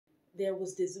there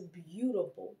was this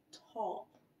beautiful, tall,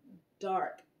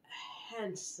 dark,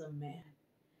 handsome man.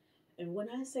 And when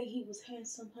I say he was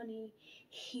handsome, honey,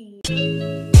 he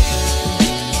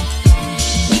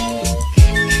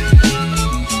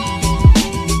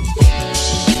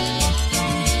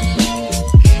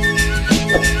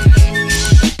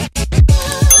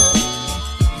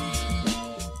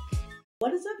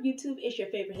What is up, YouTube? It's your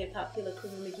favorite hip hop killer,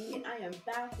 Karima McGee, and I am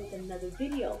back with another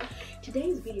video.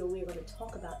 Today's video, we're going to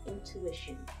talk about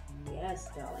intuition. Yes,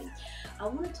 darling. I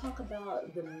want to talk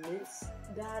about the myths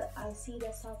that I see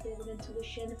that's out there with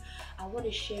intuition. I want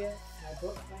to share my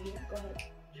book right here. Go ahead,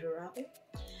 drop it.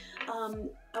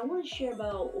 I want to share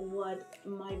about what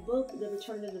my book, The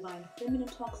Return of the Divine Feminine,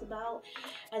 talks about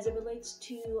as it relates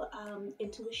to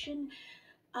intuition.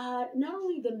 Not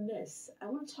only the myths, I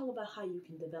want to talk about how you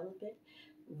can develop it,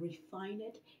 refine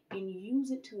it, and use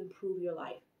it to improve your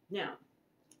life. Now,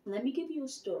 let me give you a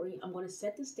story. I'm going to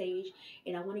set the stage,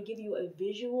 and I want to give you a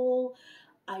visual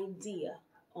idea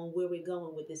on where we're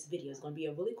going with this video. It's going to be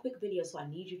a really quick video, so I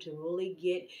need you to really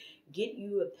get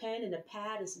you a pen and a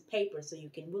pad and some paper so you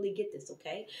can really get this,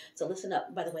 okay? So listen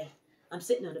up. By the way, I'm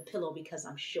sitting on a pillow because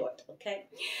I'm short, okay?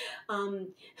 I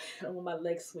don't want my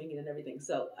legs swinging and everything.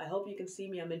 So I hope you can see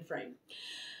me. I'm in frame.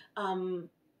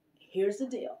 Here's the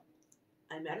deal.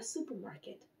 I'm at a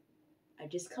supermarket. I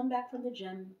just come back from the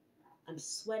gym. I'm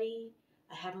sweaty.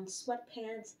 I have on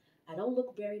sweatpants. I don't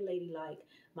look very ladylike.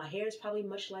 My hair is probably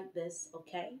much like this,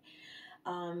 okay?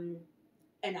 And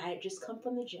I just come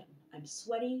from the gym. I'm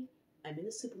sweaty. I'm in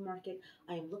the supermarket.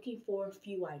 I am looking for a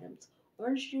few items.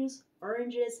 Orange juice,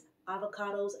 oranges,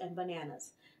 avocados, and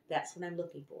bananas. That's what I'm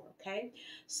looking for, okay?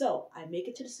 So I make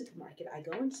it to the supermarket. I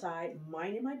go inside,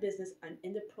 minding my business. I'm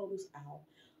in the produce aisle,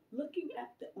 looking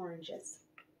at the oranges.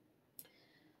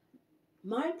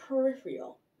 My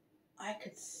peripheral, I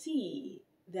could see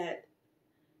that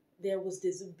there was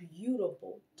this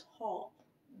beautiful, tall,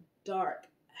 dark,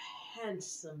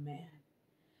 handsome man.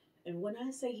 And when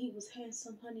I say he was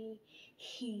handsome, honey,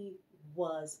 he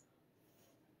was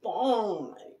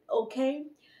fine, okay?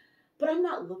 But I'm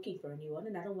not looking for anyone,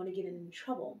 and I don't want to get in any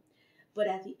trouble. But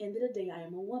at the end of the day, I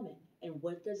am a woman. And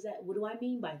what do I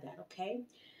mean by that, okay?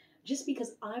 Just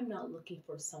because I'm not looking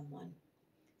for someone,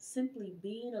 simply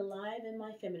being alive in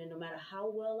my feminine, no matter how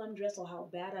well I'm dressed or how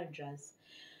bad I'm dressed,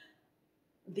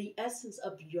 the essence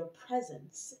of your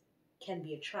presence can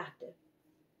be attractive.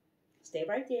 Stay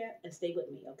right there and stay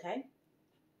with me, okay?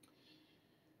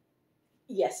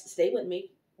 Yes, stay with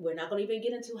me. We're not going to even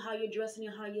get into how you're dressing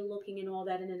and how you're looking and all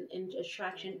that in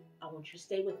attraction. I want you to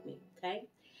stay with me, okay?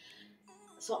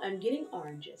 So I'm getting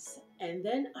oranges, and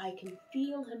then I can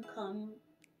feel him come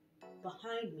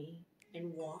behind me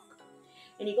and walk.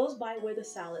 And he goes by where the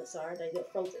salads are,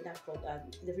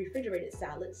 the refrigerated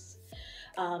salads.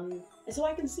 And so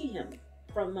I can see him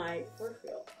from my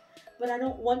peripheral, but I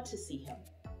don't want to see him,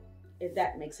 if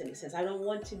that makes any sense. I don't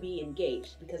want to be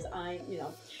engaged because anyway,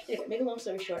 make a long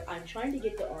story short, I'm trying to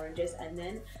get the oranges, and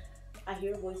then I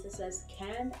hear a voice that says,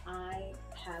 can I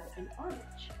have an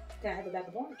orange? Can I have a bag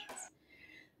of oranges?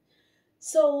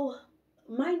 So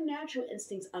my natural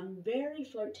instincts, I'm very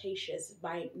flirtatious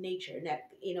by nature. And that,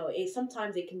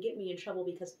 sometimes it can get me in trouble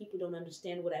because people don't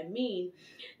understand what I mean.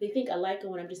 They think I like it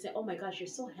when I'm just saying, oh my gosh, you're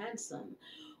so handsome.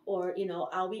 Or,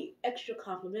 I'll be extra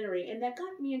complimentary. And that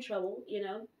got me in trouble,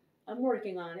 I'm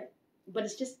working on it. But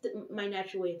it's just my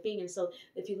natural way of being. And so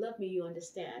if you love me, you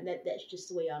understand that that's just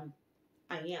the way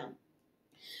I am.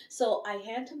 So I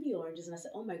hand him the oranges and I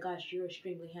said, oh my gosh, you're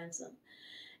extremely handsome.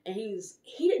 And he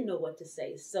didn't know what to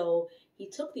say. So he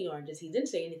took the oranges. He didn't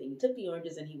say anything. He took the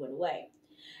oranges and he went away.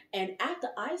 And after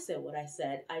I said what I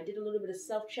said, I did a little bit of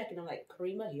self-checking. I'm like,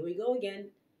 Karima, here we go again.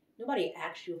 Nobody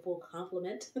asked you a full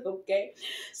compliment, okay?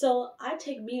 So I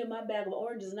take me and my bag of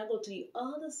oranges and I go to the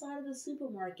other side of the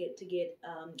supermarket to get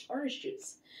orange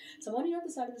juice. So I'm on the other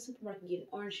side of the supermarket getting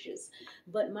orange juice.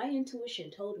 But my intuition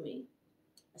told me,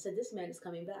 I said, this man is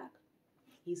coming back.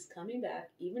 He's coming back.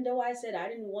 Even though I said I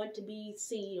didn't want to be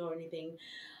seen or anything,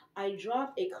 I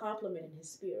dropped a compliment in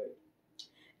his spirit.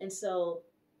 And so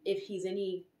if he's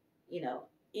any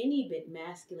bit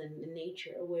masculine in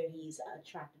nature where he's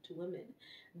attracted to women,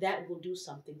 that will do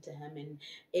something to him, and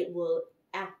it will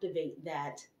activate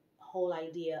that whole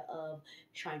idea of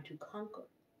trying to conquer,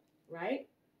 right?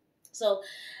 So,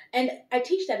 and I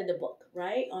teach that in the book,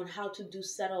 right, on how to do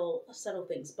subtle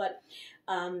things. But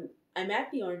I'm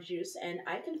at the orange juice, and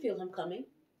I can feel him coming,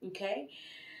 okay?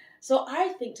 So I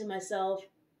think to myself,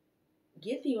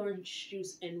 get the orange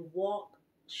juice and walk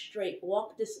straight,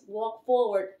 walk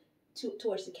forward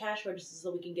towards the cash register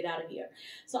so we can get out of here.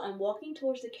 So I'm walking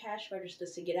towards the cash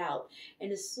registers to get out.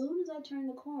 And as soon as I turn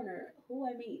the corner, who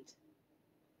I meet?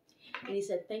 And he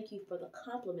said, thank you for the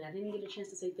compliment. I didn't get a chance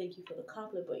to say thank you for the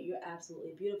compliment, but you're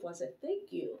absolutely beautiful. I said,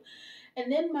 thank you.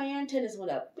 And then my antennas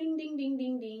went up. Ding, ding, ding,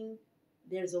 ding, ding.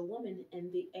 There's a woman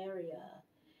in the area.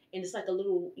 And it's like a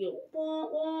little,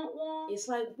 wonk, wonk, wonk. It's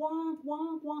like wonk,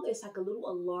 wonk, wonk. It's like a little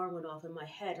alarm went off in my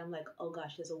head. I'm like, oh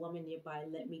gosh, there's a woman nearby.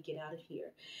 Let me get out of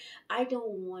here. I don't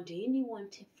want anyone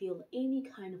to feel any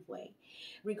kind of way,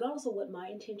 regardless of what my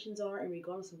intentions are and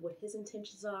regardless of what his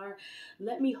intentions are.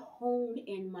 Let me hone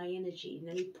in my energy.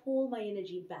 Let me pull my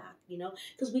energy back,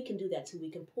 because we can do that too. We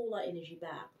can pull our energy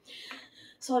back.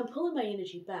 So I'm pulling my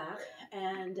energy back,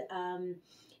 and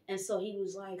so he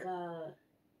was like,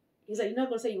 he's like, you're not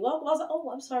going to say you're welcome? I was like,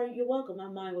 oh, I'm sorry, you're welcome. My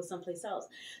mind was someplace else.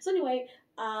 So anyway,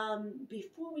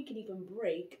 before we could even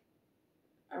break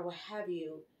or what have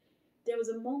you, there was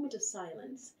a moment of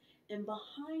silence, and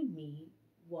behind me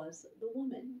was the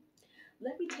woman.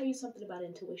 Let me tell you something about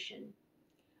intuition.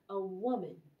 A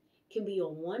woman can be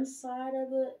on one side of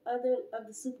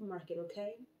the supermarket,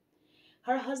 okay?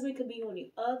 Her husband could be on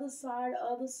the other side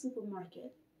of the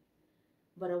supermarket.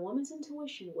 But a woman's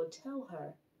intuition will tell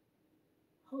her,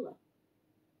 hold up,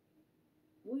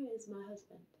 where is my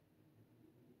husband?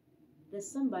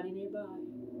 There's somebody nearby.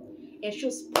 And she'll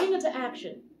spring into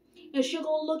action. And she'll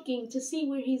go looking to see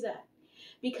where he's at.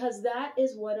 Because that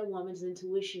is what a woman's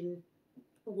intuition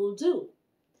will do.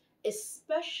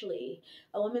 Especially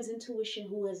a woman's intuition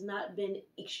who has not been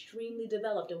extremely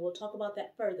developed. And we'll talk about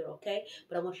that further, okay?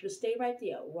 But I want you to stay right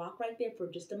there. Rock right there for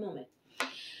just a moment.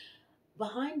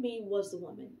 Behind me was the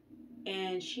woman.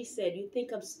 And she said, you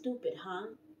think I'm stupid, huh?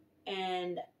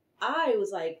 And I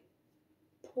was like,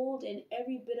 pulled in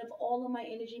every bit of all of my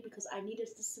energy because I needed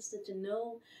the sister to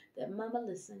know that, mama,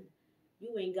 listen,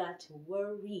 you ain't got to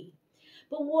worry.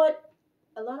 But what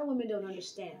a lot of women don't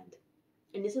understand,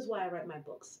 and this is why I write my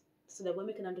books, so that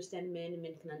women can understand men and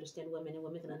men can understand women and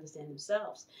women can understand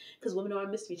themselves. Because women are a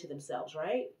mystery to themselves,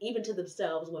 right? Even to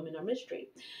themselves, women are mystery.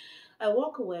 I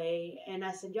walk away and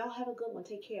I said, y'all have a good one.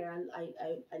 Take care.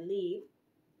 I leave.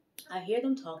 I hear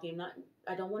them talking.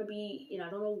 I don't want to be, I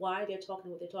don't know why they're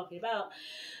talking what they're talking about.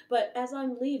 But as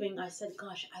I'm leaving, I said,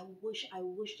 gosh, I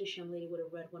wish this young lady would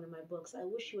have read one of my books. I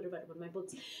wish she would have read one of my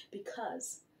books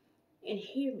because, and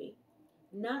hear me,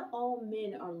 not all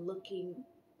men are looking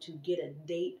to get a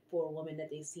date for a woman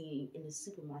that they see in the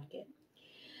supermarket.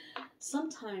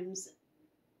 Sometimes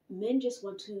men just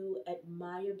want to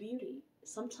admire beauty.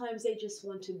 Sometimes they just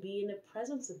want to be in the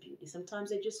presence of beauty.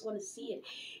 Sometimes they just want to see it,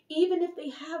 even if they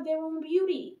have their own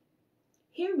beauty.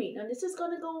 Hear me. Now, this is going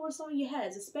to go over some of your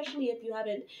heads, especially if you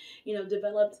haven't,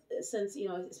 developed since,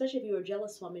 especially if you're a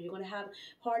jealous woman, you're going to have a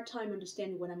hard time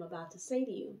understanding what I'm about to say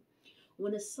to you.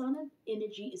 When a Saah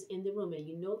energy is in the room, and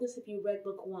you know this if you read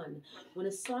book 1, when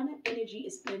a Saah energy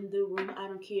is in the room, I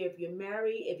don't care if you're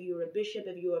married, if you're a bishop,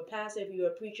 if you're a pastor, if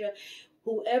you're a preacher,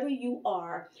 whoever you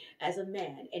are as a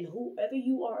man, and whoever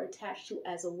you are attached to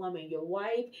as a woman, your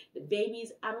wife, the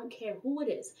babies, I don't care who it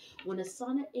is. When a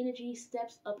Saah energy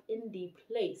steps up in the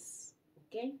place,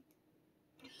 okay?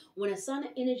 When a Saah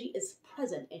energy is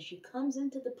present and she comes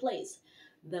into the place,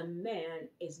 the man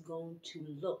is going to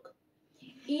look.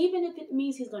 Even if it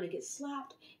means he's going to get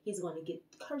slapped, he's going to get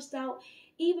cursed out,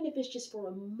 even if it's just for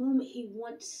a moment, he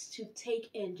wants to take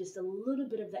in just a little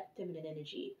bit of that feminine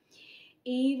energy.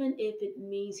 Even if it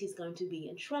means he's going to be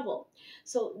in trouble.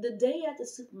 So the day at the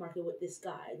supermarket with this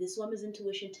guy, this woman's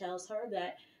intuition tells her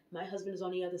that my husband is on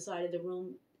the other side of the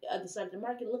room, other side of the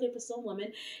market, looking for some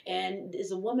woman, and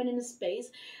there's a woman in the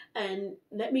space, and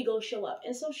let me go show up.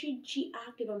 And so she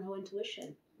acted on her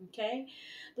intuition, okay?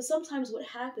 But sometimes what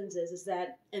happens is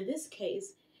that in this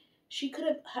case,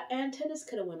 her antennas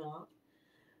could have went off,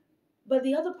 but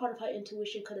the other part of her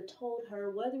intuition could have told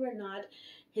her whether or not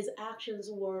his actions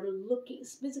were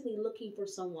physically looking for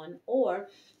someone, or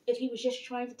if he was just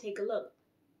trying to take a look.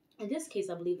 In this case,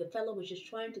 I believe the fellow was just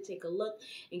trying to take a look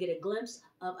and get a glimpse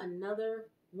of another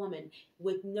woman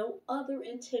with no other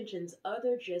intentions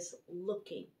other just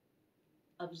looking,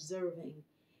 observing,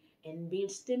 and being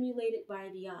stimulated by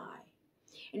the eye.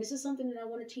 And this is something that I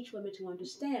want to teach women to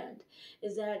understand,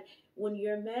 is that when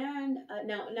your man,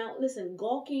 now listen,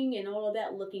 gawking and all of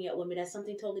that, looking at women, that's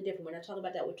something totally different. We're not talking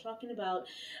about that. We're talking about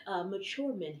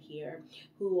mature men here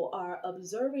who are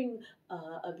observing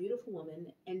a beautiful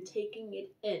woman and taking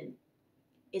it in.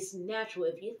 It's natural.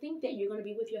 If you think that you're going to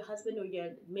be with your husband or your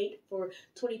mate for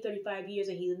 20, 35 years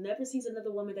and he never sees another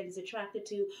woman that he's attracted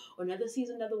to, or never sees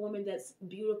another woman that's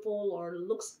beautiful or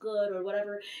looks good or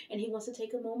whatever, and he wants to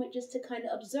take a moment just to kind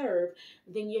of observe,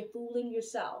 then you're fooling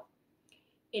yourself.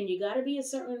 And you got to be a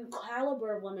certain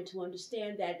caliber of woman to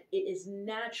understand that it is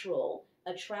natural.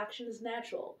 Attraction is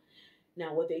natural.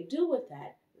 Now, what they do with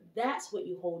that, that's what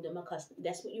you hold them accustomed.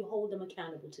 That's what you hold them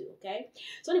accountable to. Okay.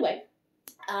 So anyway,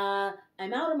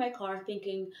 I'm out of my car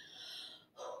thinking,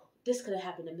 this could have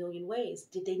happened a million ways.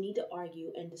 Did they need to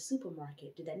argue in the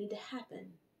supermarket? Did that need to happen?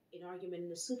 An argument in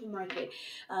the supermarket?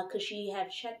 Because she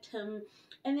had checked him,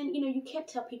 and then you can't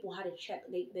tell people how to check.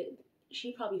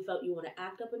 She probably felt you want to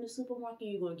act up in the supermarket,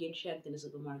 you're going to get checked in the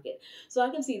supermarket. So I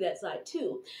can see that side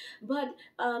too. But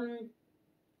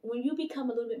when you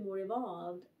become a little bit more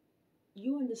evolved,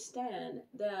 you understand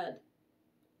that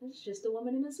it's just a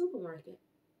woman in the supermarket.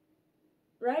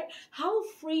 Right? How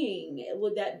freeing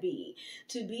would that be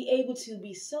to be able to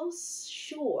be so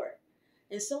sure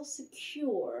and so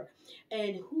secure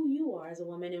in who you are as a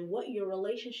woman and what your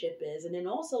relationship is, and then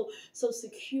also so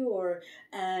secure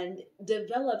and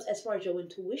develops as far as your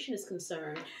intuition is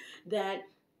concerned that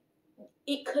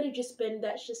it could have just been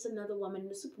that's just another woman in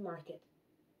the supermarket.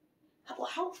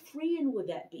 How freeing would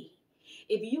that be?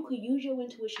 If you could use your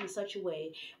intuition in such a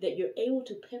way that you're able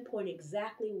to pinpoint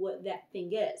exactly what that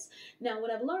thing is. Now,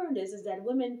 what I've learned is that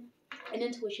women and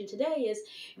intuition today is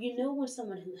when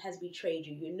someone who has betrayed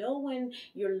you, when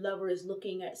your lover is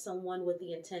looking at someone with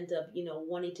the intent of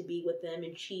wanting to be with them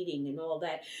and cheating and all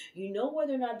that.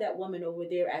 Whether or not that woman over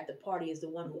there at the party is the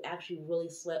one who actually really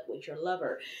slept with your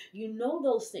lover.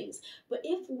 Those things. But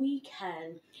if we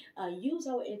can use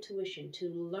our intuition to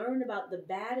learn about the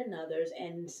bad in others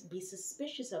and be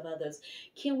suspicious of others,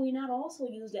 can we not also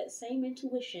use that same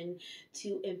intuition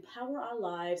to empower our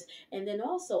lives and then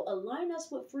also align us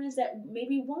with friends that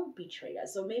maybe won't betray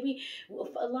us, or maybe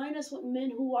align us with men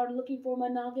who are looking for a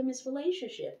monogamous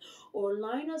relationship, or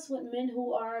align us with men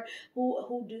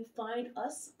who do find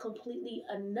us completely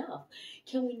enough?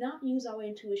 Can we not use our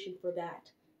intuition for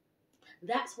that?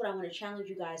 That's what I want to challenge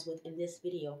you guys with in this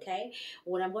video, okay?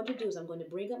 What I'm going to do is I'm going to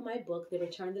bring up my book, The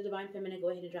Return of the Divine Feminine. Go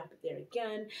ahead and drop it there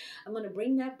again. I'm going to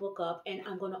bring that book up, and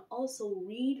I'm going to also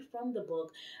read from the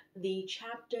book the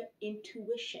chapter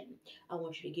Intuition. I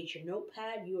want you to get your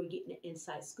notepad. You are getting an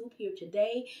inside scoop here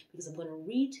today because I'm going to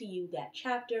read to you that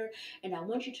chapter, and I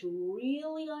want you to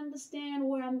really understand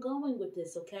where I'm going with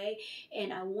this, okay?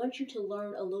 And I want you to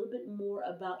learn a little bit more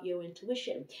about your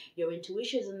intuition. Your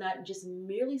intuition is not just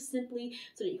merely simply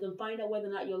so that you can find out whether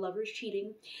or not your lover is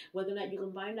cheating, whether or not you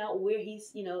can find out where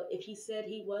he's, if he said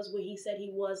he was where he said he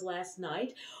was last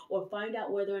night, or find out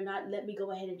whether or not, let me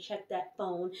go ahead and check that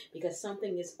phone because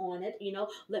something is on it,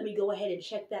 let me go ahead and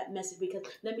check that message because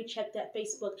let me check that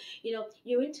Facebook.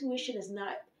 Your intuition is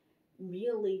not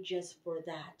merely just for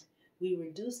that. We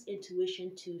reduce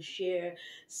intuition to share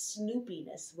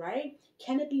snoopiness, right?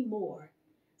 Can it be more?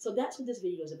 So that's what this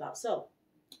video is about. So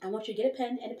I want you to get a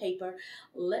pen and a paper.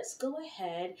 Let's go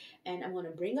ahead, and I'm going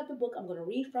to bring up the book. I'm going to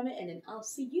read from it, and then I'll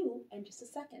see you in just a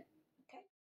second. Okay?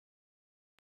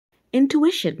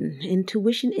 Intuition.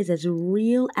 Intuition is as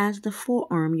real as the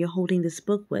forearm you're holding this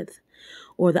book with,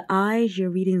 or the eyes you're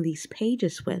reading these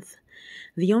pages with.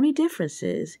 The only difference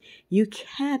is you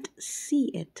can't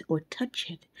see it or touch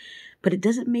it, but it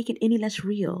doesn't make it any less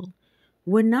real.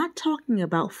 We're not talking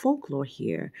about folklore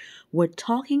here. We're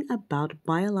talking about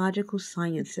biological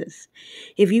sciences.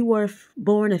 If you were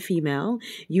born a female,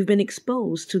 you've been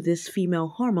exposed to this female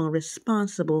hormone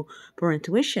responsible for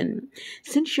intuition.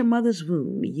 Since your mother's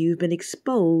womb, you've been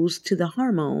exposed to the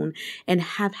hormone and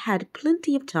have had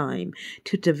plenty of time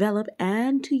to develop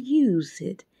and to use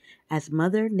it as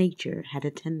Mother Nature had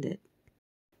intended.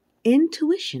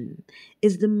 Intuition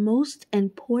is the most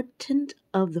important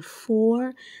of the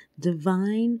 4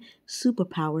 divine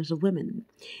superpowers of women.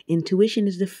 Intuition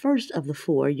is the first of the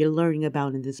 4 you're learning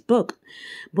about in this book.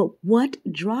 But what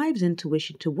drives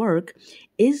intuition to work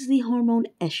is the hormone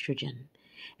estrogen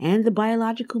and the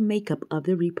biological makeup of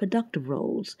the reproductive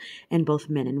roles in both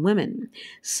men and women.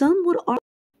 Some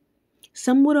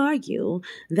would argue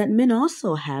that men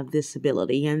also have this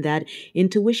ability and that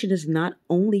intuition is not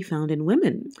only found in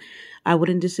women. I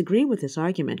wouldn't disagree with this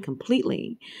argument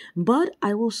completely, but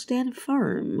I will stand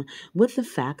firm with the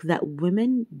fact that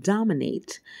women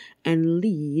dominate and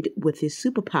lead with this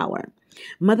superpower.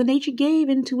 Mother Nature gave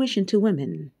intuition to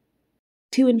women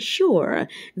to ensure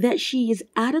that she is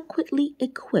adequately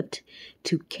equipped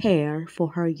to care for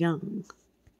her young.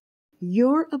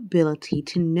 Your ability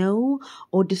to know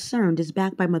or discern is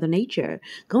backed by Mother Nature.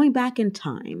 Going back in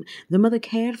time, the mother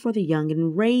cared for the young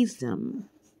and raised them,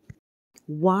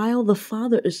 while the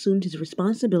father assumed his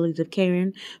responsibilities of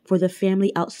caring for the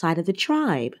family outside of the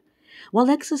tribe. While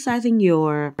exercising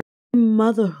your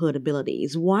Motherhood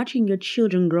abilities, watching your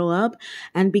children grow up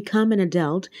and become an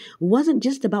adult, wasn't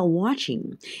just about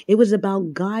watching. It was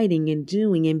about guiding and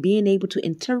doing and being able to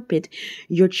interpret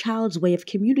your child's way of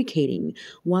communicating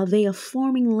while they are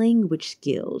forming language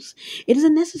skills. It is a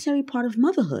necessary part of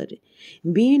motherhood.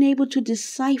 Being able to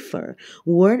decipher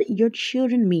what your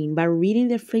children mean by reading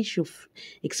their facial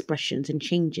expressions and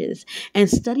changes and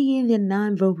studying their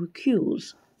nonverbal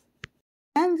cues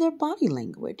and their body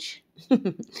language.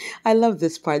 I love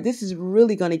this part. This is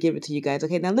really going to give it to you guys.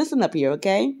 Okay, now listen up here,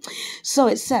 okay? So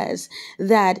it says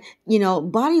that,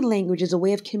 body language is a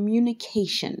way of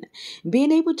communication.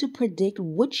 Being able to predict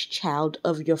which child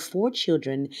of your 4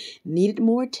 children needed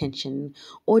more attention,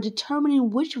 or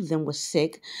determining which of them was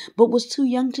sick but was too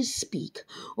young to speak,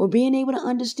 or being able to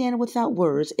understand without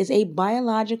words is a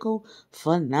biological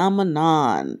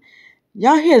phenomenon.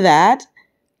 Y'all hear that?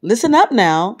 Listen up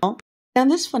now. Now,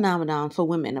 this phenomenon for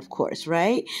women, of course,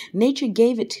 right? Nature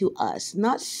gave it to us,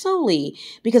 not solely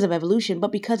because of evolution,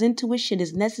 but because intuition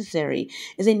is a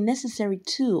necessary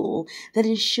tool that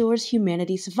ensures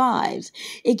humanity survives.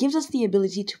 It gives us the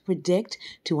ability to predict,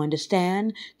 to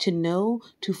understand, to know,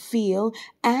 to feel,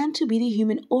 and to be the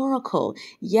human oracle.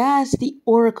 Yes, the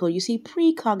oracle. You see,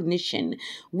 precognition,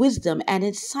 wisdom, and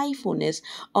insightfulness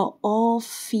are all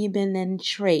feminine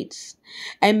traits.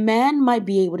 A man might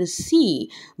be able to see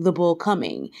the bull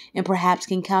coming and perhaps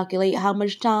can calculate how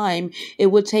much time it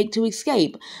would take to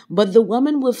escape, but the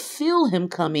woman will feel him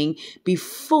coming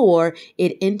before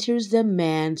it enters the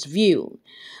man's view.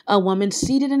 A woman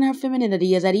seated in her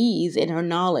femininity is at ease in her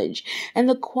knowledge, and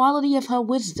the quality of her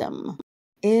wisdom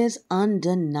is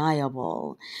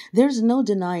undeniable. There's no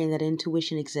denying that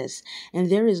intuition exists, and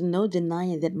there is no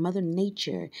denying that Mother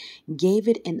Nature gave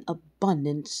it in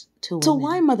abundance to women. So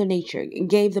why Mother Nature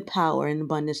gave the power and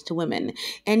abundance to women?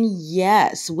 And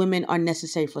yes, women are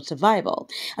necessary for survival.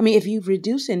 I mean, if you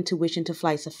reduce intuition to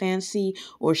flights of fancy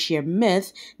or sheer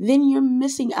myth, then you're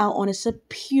missing out on a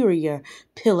superior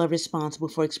pillar responsible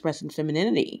for expressing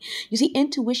femininity. You see,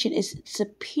 intuition is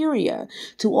superior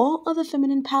to all other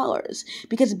feminine powers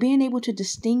because being able to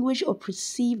distinguish or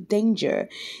perceive danger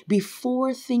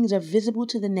before things are visible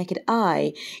to the naked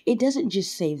eye, it doesn't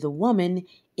just save the woman,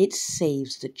 it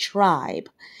saves the tribe.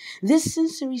 This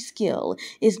sensory skill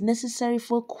is necessary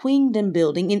for queendom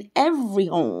building, and every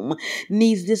home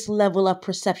needs this level of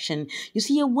perception. You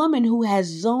see, a woman who has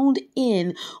zoned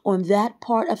in on that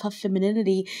part of her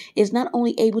femininity is not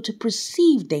only able to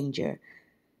perceive danger,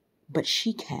 but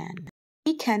she can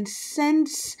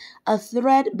sense a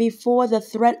threat before the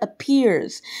threat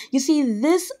appears. You see,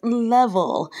 this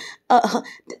level,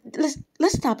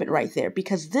 let's stop it right there,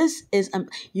 because this is,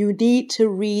 you need to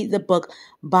read the book,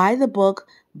 buy the book,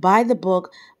 buy the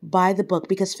book, buy the book,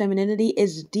 because femininity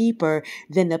is deeper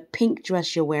than the pink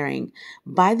dress you're wearing.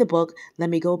 Buy the book.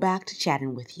 Let me go back to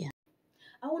chatting with you.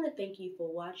 I want to thank you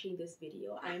for watching this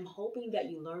video. I am hoping that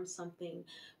you learned something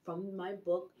from my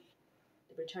book,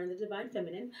 Return of the Divine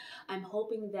Feminine. I'm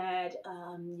hoping that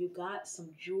you got some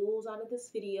jewels out of this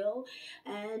video,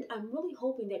 and I'm really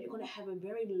hoping that you're going to have a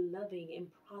very loving and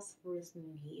prosperous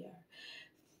new year,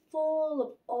 full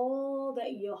of all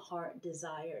that your heart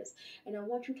desires. And I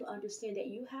want you to understand that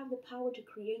you have the power to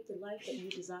create the life that you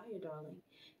desire, darling.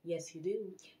 Yes, you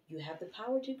do. You have the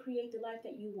power to create the life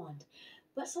that you want.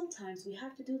 But sometimes we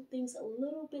have to do things a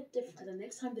little bit different. The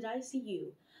next time that I see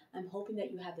you, I'm hoping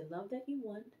that you have the love that you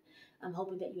want. I'm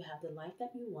hoping that you have the life that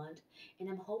you want. And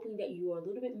I'm hoping that you are a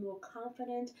little bit more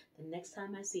confident the next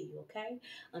time I see you, okay?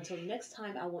 Until next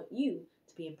time, I want you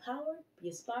to be empowered, be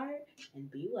inspired, and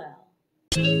be well.